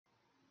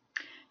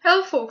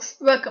Hello folks,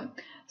 welcome.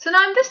 So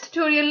now in this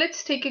tutorial,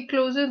 let's take a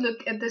closer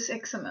look at this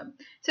XML.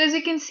 So as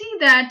you can see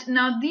that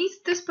now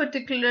this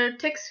particular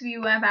text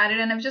view I've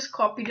added, and I've just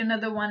copied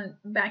another one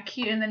back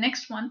here in the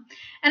next one,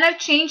 and I've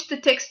changed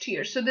the text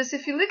here. So this,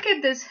 if you look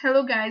at this,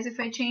 hello guys, if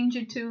I change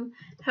it to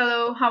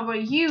hello, how are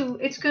you,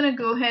 it's going to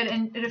go ahead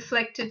and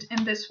reflect it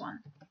in this one.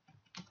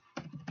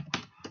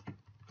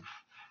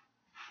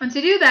 Once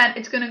you do that,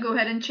 it's going to go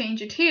ahead and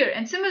change it here.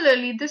 And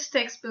similarly, this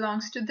text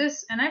belongs to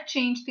this, and I've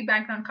changed the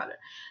background color.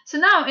 So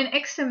now in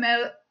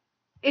XML,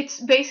 it's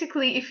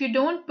basically if you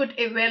don't put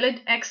a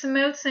valid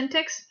XML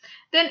syntax,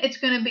 then it's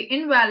going to be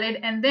invalid,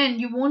 and then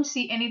you won't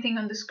see anything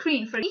on the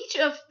screen. For each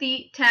of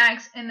the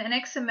tags in an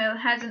XML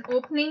has an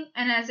opening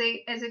and as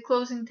a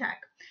closing tag.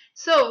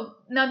 So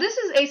now this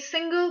is a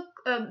single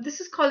this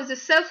is called as a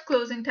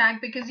self-closing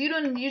tag, because you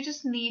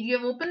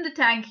have opened the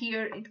tag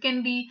here. It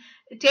can be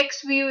a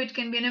text view, it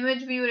can be an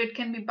image view, or it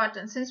can be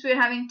button. Since we're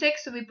having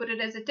text, so we put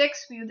it as a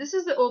text view. This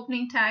is the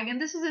opening tag,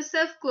 and this is a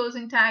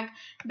self-closing tag.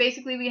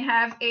 Basically, we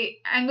have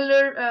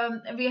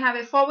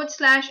a forward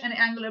slash and an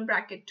angular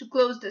bracket to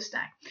close this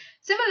tag.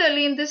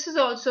 Similarly, and this is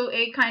also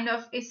a kind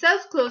of a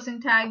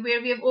self-closing tag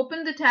where we have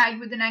opened the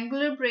tag with an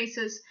angular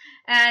braces,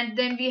 and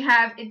then we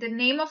have the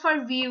name of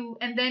our view,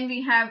 and then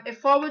we have a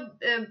forward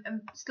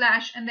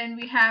slash, and then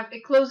we have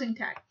a closing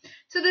tag.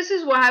 So this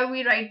is why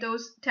we write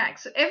those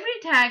tags. So every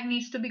tag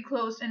needs to be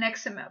closed in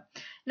XML.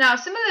 Now,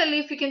 similarly,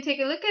 if you can take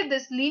a look at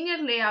this linear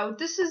layout,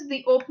 this is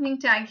the opening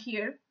tag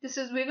here.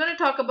 We're going to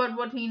talk about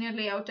what linear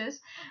layout is,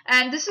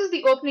 and this is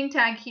the opening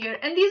tag here,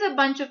 and these are a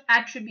bunch of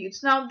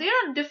attributes. Now, there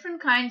are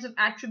different kinds of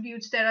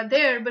attributes that are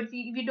there, but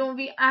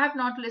I have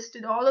not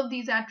listed all of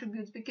these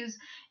attributes because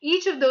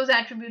each of those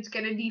attributes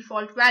get a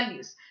default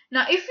values.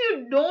 Now, if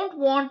you don't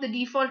want the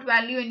default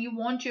value and you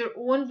want your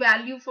own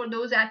value for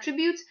those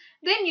attributes,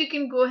 then you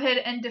can go ahead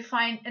and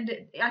define an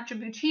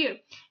attribute here.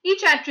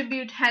 Each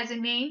attribute has a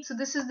name, so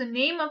this is the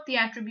name of the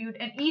attribute,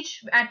 and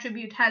each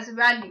attribute has a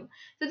value.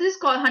 So this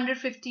is called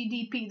 150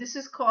 dp. This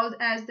is called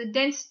as the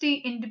density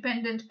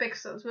independent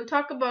pixels. We'll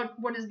talk about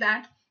what is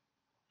that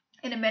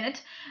in a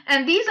minute.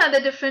 And these are the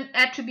different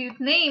attribute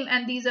name,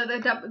 and these are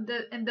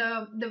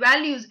the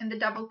values in the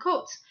double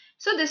quotes.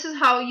 So this is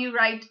how you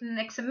write in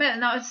XML.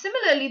 Now,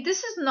 similarly,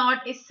 this is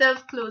not a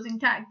self-closing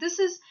tag. This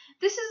is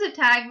a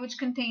tag which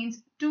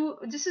contains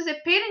this is a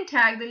parent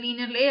tag, the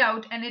linear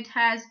layout, and it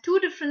has two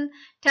different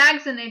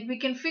tags in it. We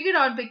can figure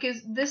out because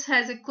this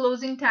has a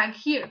closing tag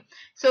here.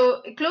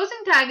 So a closing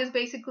tag is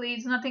basically,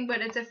 it's nothing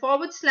but it's a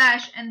forward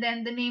slash and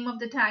then the name of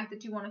the tag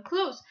that you want to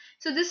close.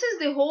 So this is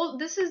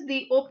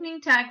the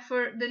opening tag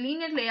for the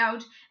linear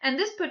layout, and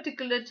this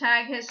particular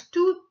tag has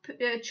two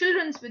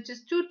children's, which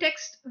is two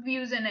text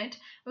views in it.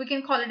 We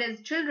can call it as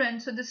children.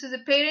 So this is a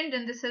parent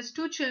and this has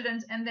two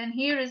children's, and then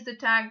here is the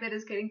tag that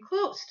is getting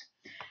closed.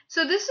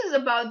 So this is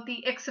about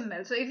the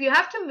XML. So if you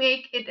have to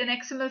make it an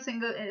XML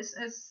single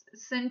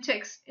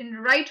syntax in the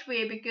right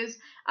way, because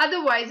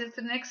otherwise if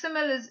an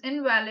XML is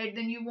invalid,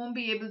 then you won't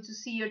be able to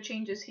see your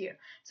changes here.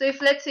 So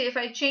if, let's say, if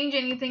I change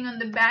anything on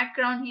the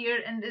background here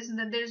and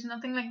there's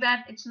nothing like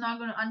that, it's not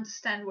going to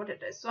understand what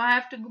it is. So I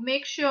have to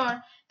make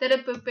sure that I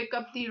pick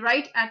up the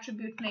right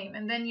attribute name,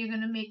 and then you're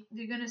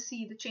going to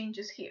see the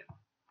changes here.